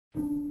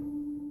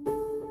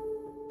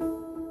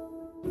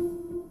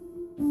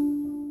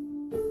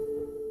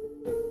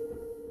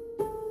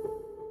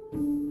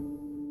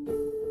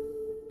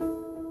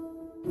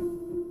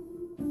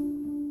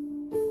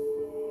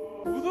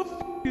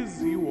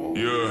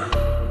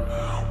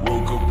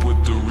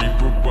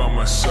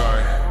my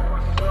side.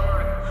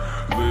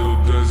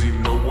 Little does he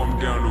know I'm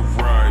down to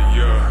ride,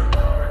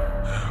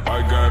 yeah.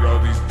 I got all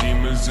these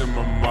demons in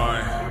my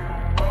mind.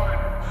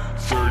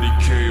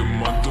 30K a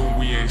month and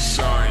we ain't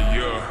signed,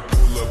 yeah.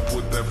 Pull up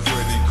with that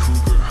Freddy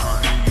Krueger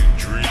hunting your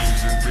dreams,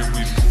 and then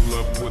we pull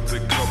up with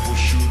a couple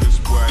shooters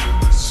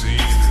splatter the scene,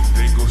 and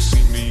they gon'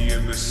 see me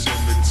in the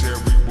cemetery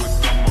with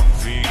all my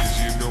fiends.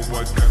 You know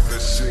I got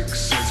that sixth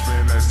sense,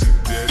 man, I see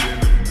dead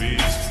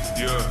enemies,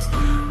 yeah.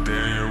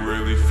 They ain't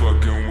really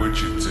fucking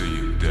with you till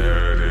you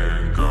dead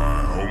and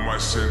gone. All my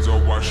sins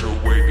I'll wash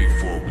away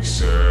before we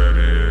set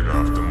it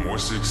off. The more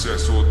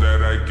successful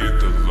that I get,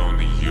 the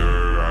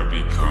lonelier I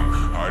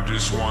become. I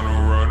just wanna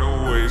run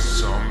away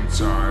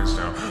sometimes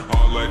now.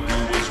 All I do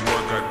is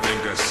work, I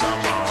think I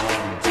signed my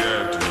own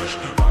death wish.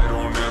 I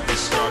don't ever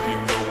stop, you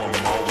know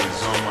I'm always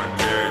on my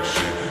next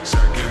shit.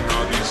 Stacking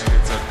all these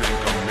hits, I think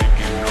I'm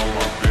making all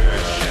my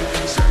best shit.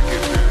 Stack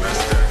it, then I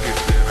stack it,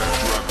 then I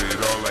drop it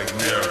all like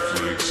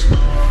Netflix.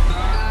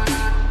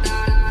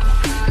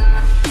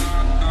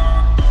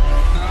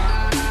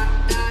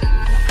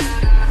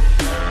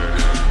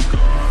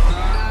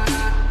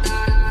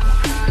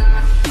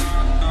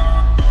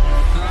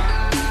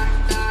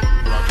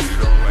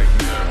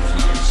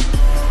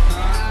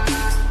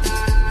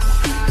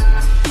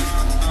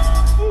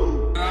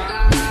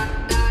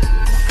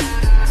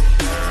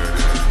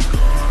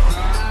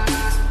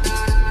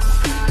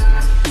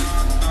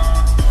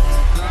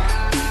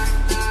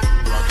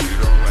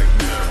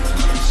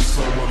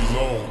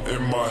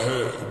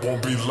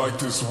 Won't be like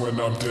this when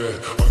I'm dead.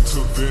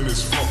 Until then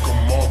it's fuck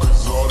them all,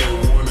 cause all they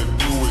wanna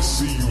do is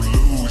see you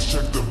lose.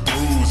 Check the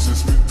bruise,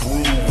 it's been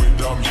through it,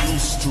 I'm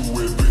used to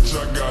it. Bitch,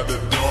 I got a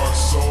dark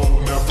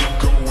soul, never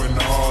going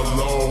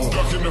hollow.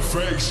 Duck in the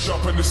face,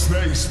 chopping the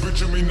snakes.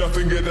 Bitch, you mean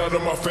nothing, get out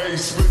of my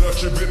face. Spit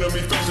out your venom,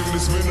 effective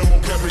this minimal.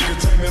 Can't be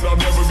contained and I'll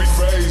never be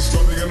phased.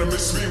 Are they gonna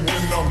miss me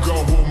when I'm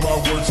gone? Will my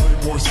words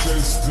make more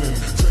sense then?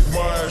 Take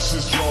my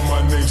ashes, draw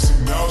my name, see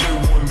now they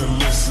wanna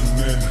listen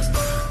in.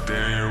 They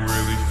ain't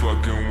really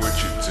fucking with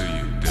you till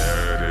you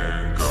dead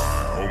and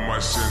gone. All my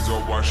sins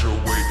I'll wash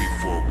away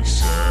before we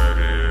set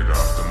it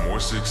off. The more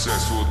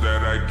successful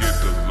that I get,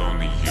 the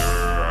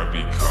lonelier I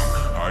become.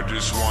 I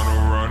just wanna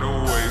run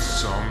away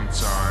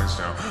sometimes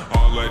now.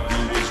 All I do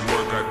is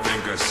work, I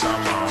think I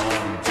signed my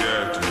own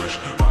death wish.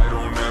 I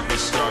don't ever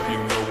stop, you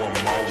know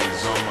I'm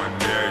always on my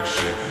next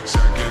shit.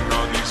 Stacking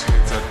all these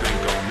hits, I think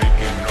I'm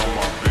making all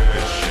my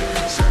best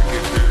shit. Stack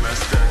it, then I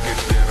stack it,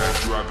 then I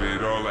drop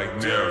it all like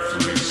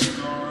Netflix.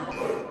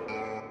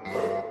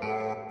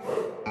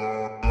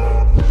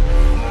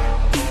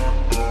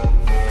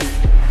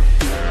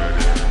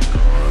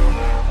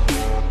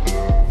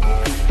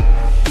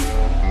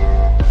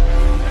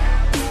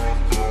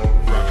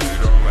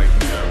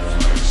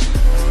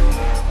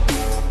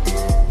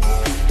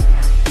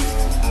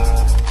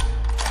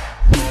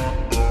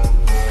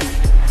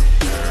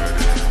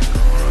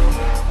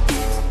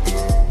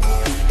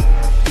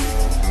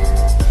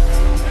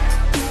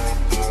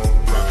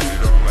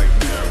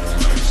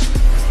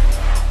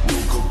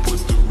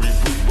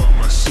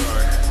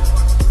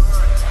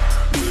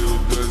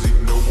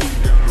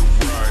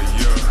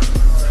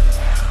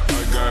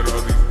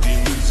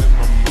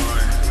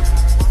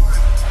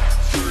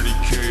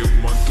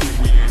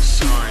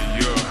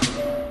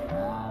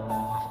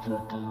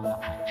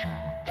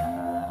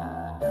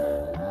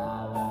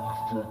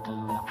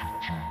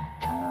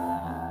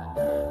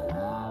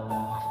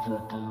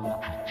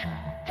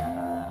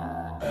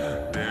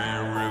 They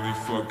ain't really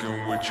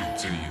fucking with you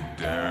till you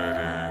dead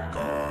and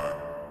gone.